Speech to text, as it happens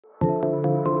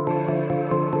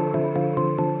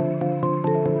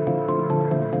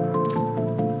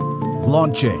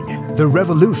Launching the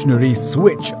revolutionary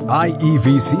Switch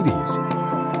IeV Series,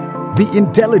 the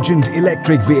intelligent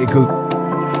electric vehicle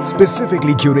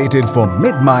specifically curated for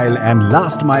mid-mile and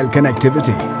last-mile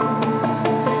connectivity.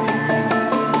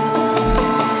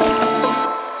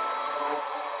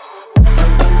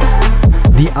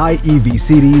 The IeV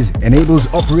Series enables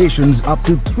operations up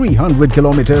to 300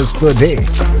 kilometers per day.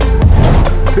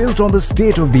 Built on the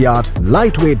state-of-the-art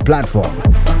lightweight platform,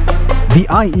 the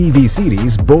IeV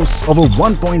Series boasts of a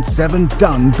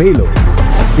 1.7-ton payload.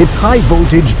 Its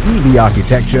high-voltage EV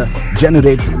architecture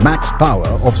generates max power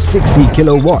of 60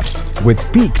 kilowatt with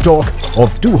peak torque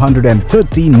of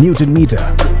 213 Newton-meter.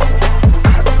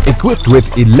 Equipped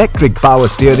with electric power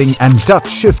steering and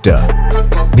touch shifter,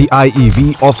 the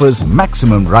IeV offers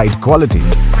maximum ride quality.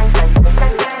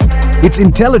 Its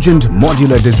intelligent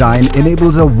modular design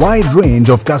enables a wide range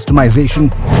of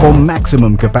customization for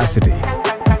maximum capacity.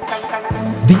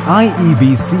 The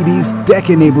IeV Series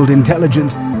tech-enabled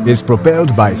intelligence is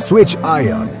propelled by Switch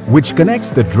IeV, which connects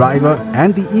the driver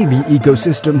and the EV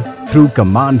ecosystem through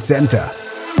Command Center.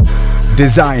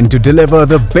 Designed to deliver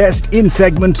the best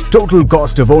in-segment total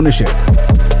cost of ownership,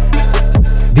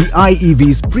 the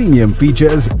IeV's premium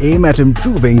features aim at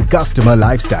improving customer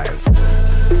lifestyles.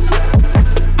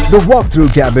 The walk-through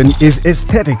cabin is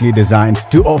aesthetically designed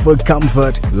to offer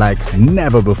comfort like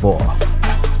never before.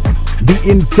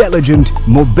 The intelligent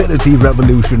mobility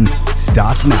revolution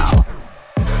starts now.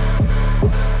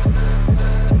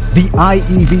 The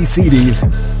IeV Series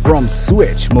from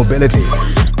Switch Mobility.